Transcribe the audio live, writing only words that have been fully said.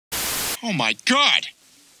Oh my God!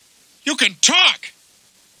 You can talk!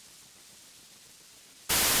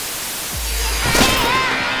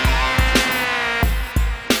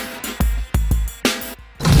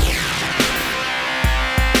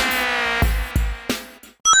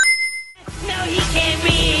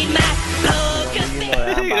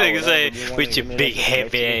 Nigga say, with your big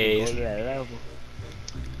heavy ass.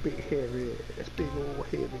 Big heavy ass, big old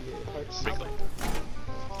heavy ass.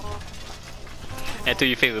 And do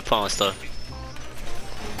your favorite porn star.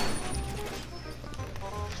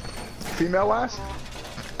 Female wise?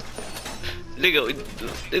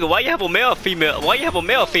 Nigga, why you have a male female? Why you have a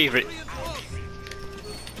male favorite?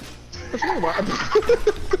 What you mean, why?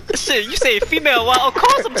 Shit, you say female? Why? Of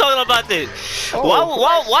course I'm talking about this. Oh.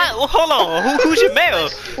 Why? Hold on. Who's your male?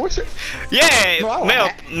 What's your... Yeah, No, male.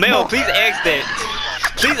 no. Please ask that.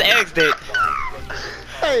 Please ask that.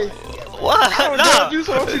 Hey. What? I don't Nah. judge you,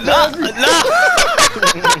 so don't you judge me. Nah.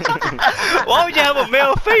 Why would you have a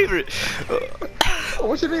male favorite?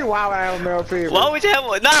 What you mean, why would I have a male favorite? Why would you have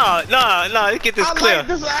a... Nah. Let's get this clear. Like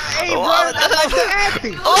this, hey, bro, I like the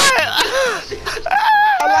acting. What?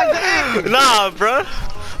 I like the acting. Nah, bro.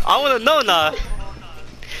 I wanna know now.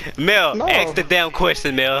 Mel, No. ask the damn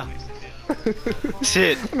question, Mel.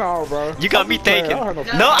 Shit. No, bro. You got me thinking. I don't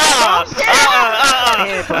have No,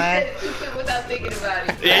 Without thinking about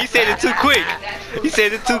it. Yeah, you said it too quick. You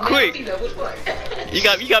said it too quick. You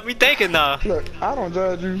got me thinking now. Look, I don't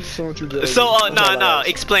judge you, so don't you judge So, me. That's all I nah. ask.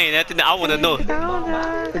 Explain that. I wanna know.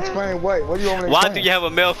 Explain what? What do you want me to Why explain? do you have a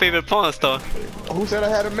male favorite porn star? Who said I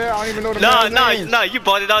had a male? I don't even know the No, man's name. you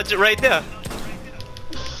brought it out right there.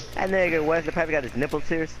 That nigga Wesley Pipes got his nipples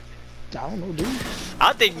pierced. I don't know, dude.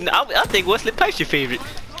 I think Wesley Pipes your favorite.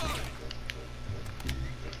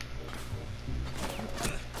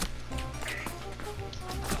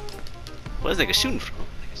 Where's nigga shooting from?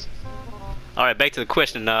 Alright, back to the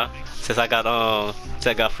question now. Since I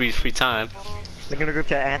got free time. Look in the group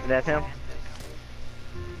chat, Anthony, that's him.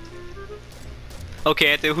 Okay,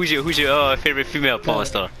 Anthony, who's your favorite female porn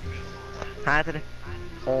star? Hi, Anthony.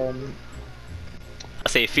 I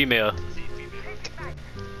say female.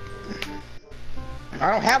 I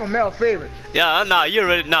don't have a male favorite. Yeah,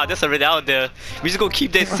 that's already out there. We just gonna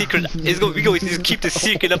keep that secret. We gonna just keep the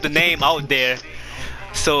secret of the name out there.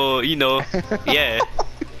 So you know, yeah.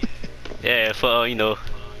 For you know,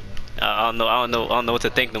 I don't know what to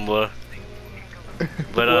think no more.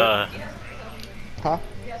 But Huh?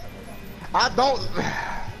 I don't.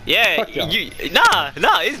 yeah,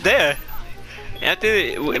 nah, it's there.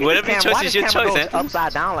 Anthony, whatever your choice is your choice, Anthony.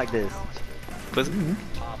 Upside down like this.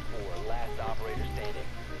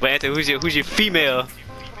 But Anthony, who's your female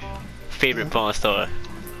favorite porn star?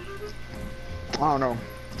 I don't know.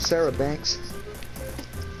 Sarah Banks.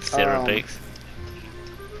 Sarah Banks.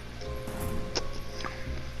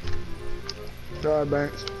 Sarah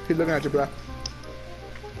Banks. He's looking at you, bro.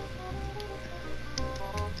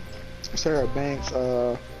 Sarah Banks.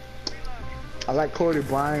 I like Cody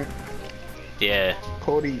Bryant. Yeah.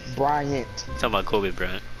 Cody Bryant. Talking about Kobe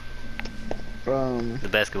Bryant, the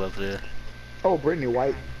basketball player. Oh, Brittany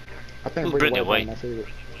White. I think Who's Brittany Brittany White is my favorite.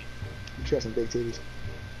 She has some big titties.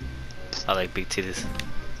 I like big titties.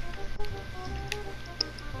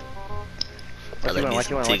 I What like you me want,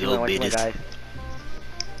 some what tickle you want, bitties. guys?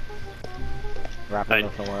 Rapping Alright.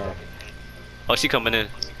 up somewhere else. Oh, she coming in.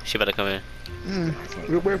 She better come in.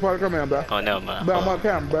 Good way for her to come in, bro. Oh, never mind. Bro, I'm on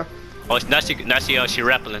camera, bro. Oh, now she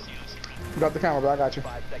rappling. Drop the camera, bro. I got you.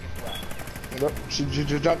 Look, she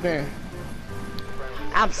just jumped in.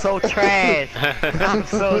 I'm so trash. I'm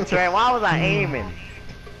so trash. Why was I aiming?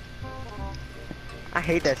 I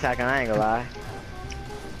hate that shotgun, I ain't gonna lie.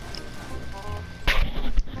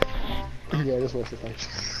 Yeah, this was the first.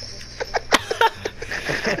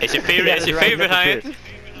 It's your favorite. It's your favorite, huh?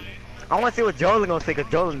 I wanna see what Jolin gonna say, cause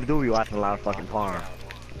Jolin do be watching a lot of fucking porn.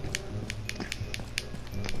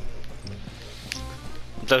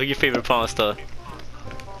 So, who your favorite porn star?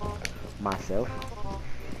 Myself.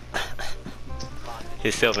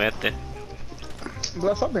 Himself, Anthony.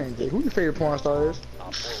 Bro, stop being gay. Who your favorite porn star is?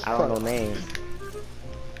 I don't know names.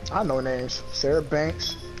 I know names. Sarah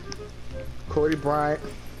Banks. Cody Bryant.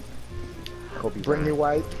 Kobe Brittany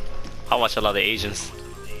Bryant. White. I watch a lot of Asians.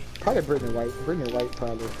 Probably Brittany White. Brittany White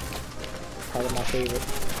probably my favorite.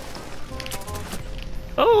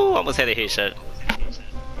 Oh, almost had a headshot.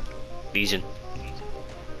 Legion.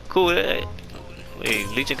 Cool. Wait,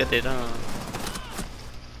 Legion got that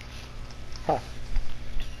Huh.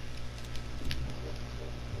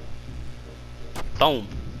 Boom.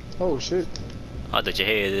 Oh shit. I thought you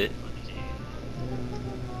had it.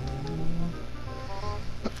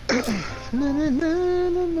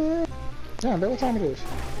 Damn, what time it is?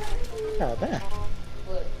 God damn.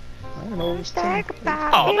 What? I don't know what's time.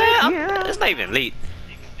 Oh man, it's not even late.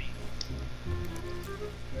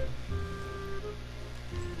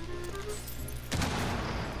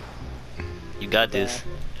 You got this.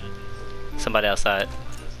 Somebody outside.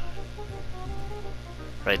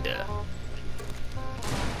 Right there.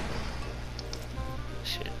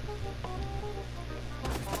 Shit.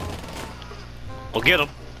 Oh, get him.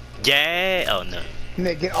 Yeah. Oh no.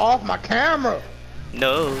 Nigga, get off my camera.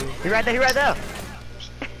 No. He right there, he right there.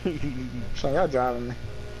 So y'all driving me.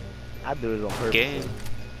 I do it on purpose. Game.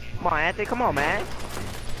 Come on, Anthony, come on, man.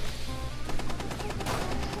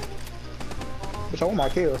 Bitch, I want my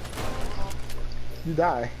kill. You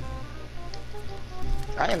die.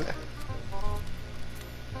 I ain't.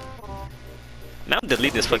 Man, I'm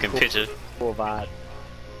delete this fucking picture. Cool vibe.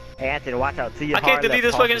 Hey, Anthony, watch out. See your I can't delete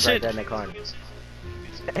this fucking right shit. there in the corner.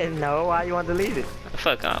 No, why you want to delete it?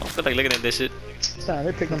 Fuck, I don't feel like looking at this shit. Damn,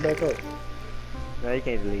 they pick them back up. No, you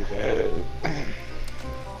can't delete that.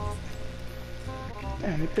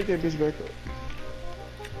 Damn, they pick that bitch back up.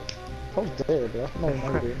 Post dead, bro. No,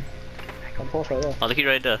 no, dude. I'm post right there. Oh, look, he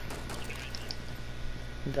right there.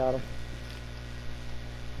 Got him.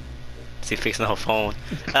 See, fixing her phone.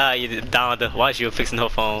 You down the. Why you fixing her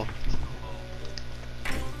phone?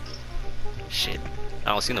 Shit,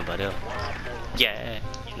 I don't see nobody else. Yeah,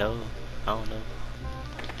 no, I don't know.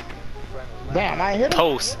 Damn, I ain't hit him.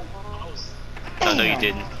 Post. Oh no, you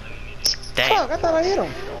didn't. Damn. Fuck, I thought I hit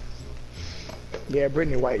him. Yeah,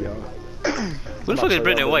 Brittany White, y'all. Who the fuck is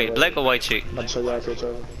Brittany White? Black or white chick? I'm about to show y'all a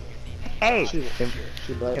picture. Hey, She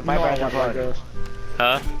black. if You I know I brag don't watch on white girls.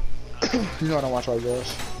 Huh? You know I don't watch white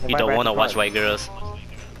girls. You don't want to watch white girls?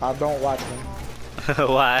 I don't watch them.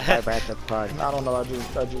 Why? Right back to the party. I don't know. I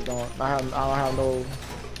just don't. I don't have no.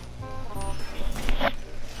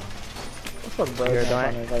 What the fuck, bro? You're I'm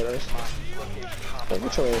trying doing? to invite us. Hey,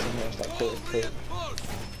 get your ass in here and start quick.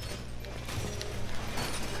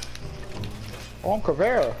 Oh, I'm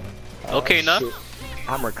Cavera. Okay, nah. shit.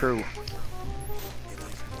 I'm recruit.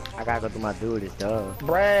 I gotta go do my duties, duh.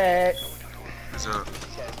 Brad. What's up?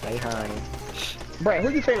 Hey, honey. Brad, who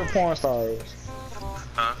your favorite porn star is?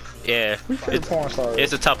 Huh? Yeah, Who your favorite porn star is?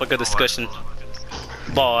 it's a topic of discussion.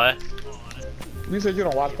 Boy, You said you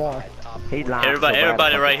don't watch porn. He's lying.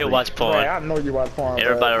 everybody right here watch porn. Brad, I know you watch porn.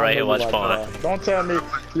 Everybody Brad. right I here know you watch porn. Don't tell me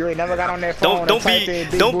you ain't never got on that phone. Don't and typed be- in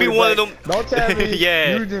big don't be booty one of black- them- Don't tell me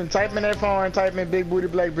Yeah. you didn't type in that phone and type in big booty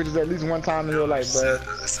black bitches at least one time in your life, bro.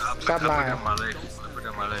 Stop lying. I put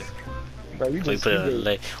in my life. Bro, you We just put you it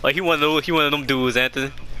did. like, he one of them dudes,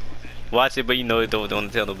 Anthony. Watch it, but you know,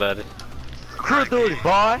 don't tell nobody. Crew duties, boy.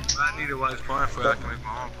 I need to watch porn for I can make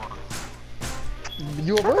my own porn.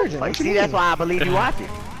 You a virgin. Oh, you What you see, that's mean? why I believe you watch it.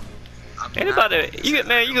 Anybody, you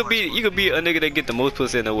could be a nigga that get the most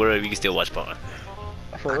pussy in the world. You can still watch porn.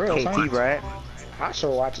 For real, KT, son. Brad. I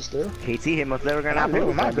sure watch it still. KT hit most never gonna I not live blue.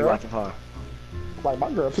 with my I be girl. watching porn. Like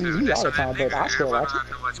my girl please me all the time, but I still watch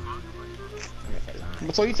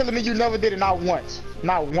it. So you telling me you never did it not once?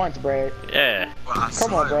 Not once, Brad. Yeah.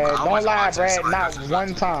 Come on, Brad. Don't lie, Brad. Not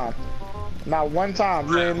one time. Not one time.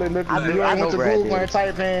 You ain't look. I You know ain't went to Brad Google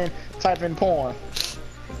did. and type in porn.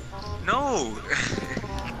 No.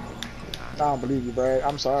 I don't believe you, Brad.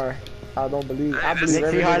 I'm sorry. I don't believe. I Hey, believe Nick,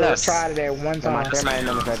 every see how nigga that- that's tried it at one They're my time.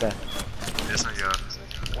 numbers right there. Yes, I got.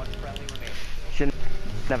 Should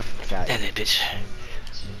never shot. Damn that bitch.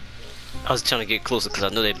 I was trying to get closer because I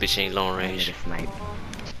know that bitch ain't long range. Nigga snipe.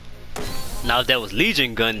 Now if that was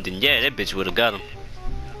Legion gun, then yeah, that bitch would have got him.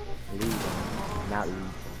 Lead. Not lead.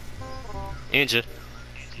 Injure.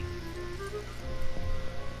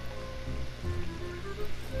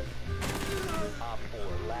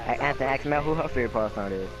 Hey, Anthony, ask Mel who her favorite porn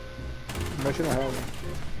star is. But you don't have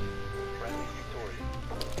one.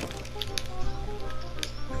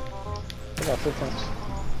 I got footprints.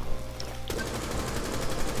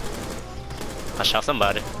 I shot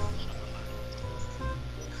somebody.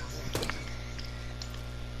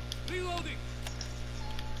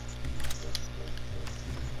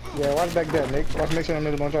 Yeah, watch back there, Nick. Watch, make sure them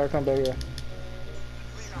niggas don't try to come back here.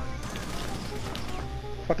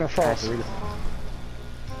 Fucking frost.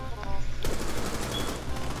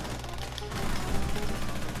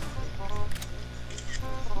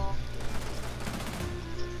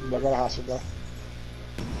 I got a hostage, bro.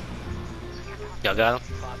 Y'all got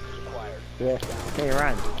him? Yeah. Hey,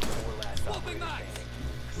 run.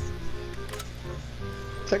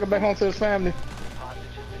 Take him back home to his family.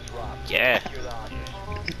 Yeah.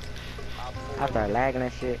 I started lagging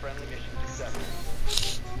that shit.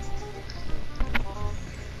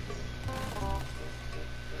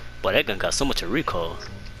 Boy, that gun got so much of recoil.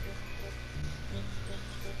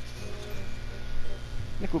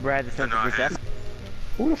 Look who Brad just sent No, to I group chat. have.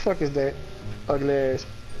 Who the fuck is that? Ugly ass.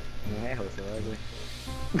 Yeah, that hoe's so ugly.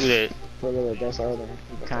 Who that? Look, that's the other one.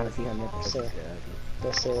 You trying to see her nipples. So- She's so ugly.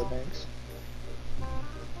 That's Sarah Banks.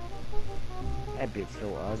 That bitch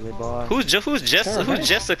so ugly, boy. Who's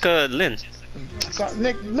Jessica Lynn? So,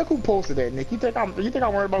 Nick, look who posted that. Nick, you think I'm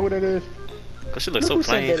worried about who that is? Cause she looks Look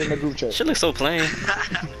so who sent that in plain. the group chat. She looks so plain.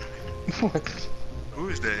 What? Who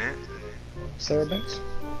is that, Ant? Sarah Banks.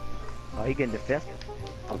 Oh, he getting defensive.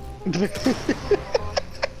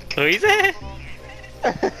 Who is that?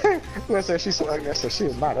 Who said she's so ugly? I said she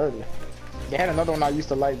was not ugly. They had another one I used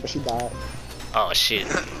to like, but she died. Oh shit.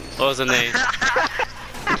 What was her name?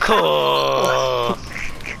 Cool. I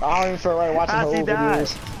don't even feel right watching her How'd she old die?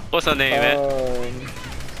 videos. What's her name, man?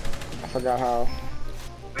 I forgot how.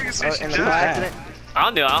 Nigga say she In the died. car accident.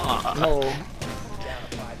 I don't know. No.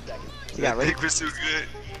 She got That raped. dick was too good.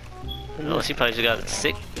 Oh, she probably just got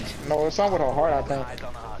sick. No, it's something with her heart, I think.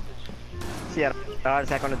 She had a heart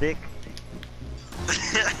attack on the dick.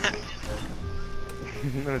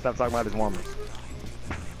 Let me stop talking about this woman.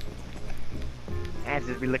 And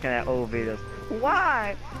just be looking at old videos.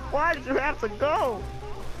 Why? Why did you have to go?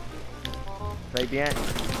 Fabian.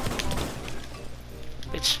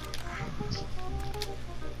 Bitch.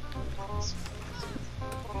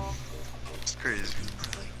 It's crazy.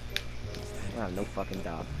 I have no fucking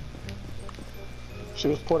job. She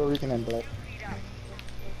was Puerto Rican and black.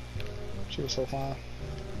 She was so fine.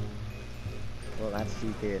 Well, that's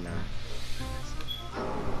she did now.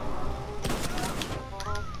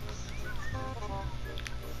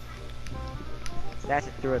 Dash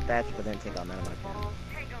it through a thatch, but then take out none of my camera.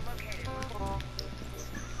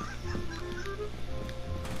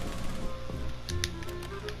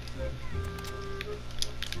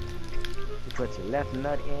 You put your left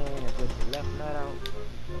nut in and put your left nut out.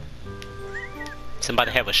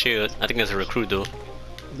 Somebody have a shield. I think there's a recruit though.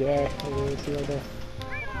 Yeah, it is. See right there.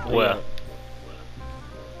 Where?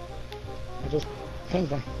 I just pinged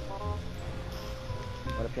them.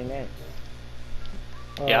 What a thing that?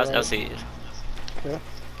 Yeah, I'll see it. Yeah.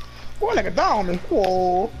 Boy, nigga down on me.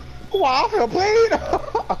 Whoa. Wow, I feel pain.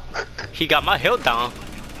 He got my health down.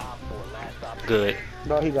 Good.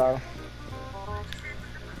 No, he got him.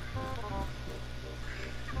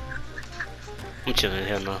 I'm chilling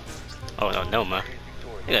here now. Oh no, man.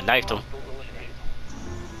 He got knifed him.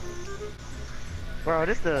 Bro,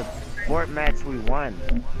 this the fourth match we won.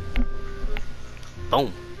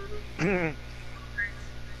 Boom.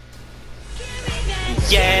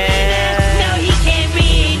 Yeah.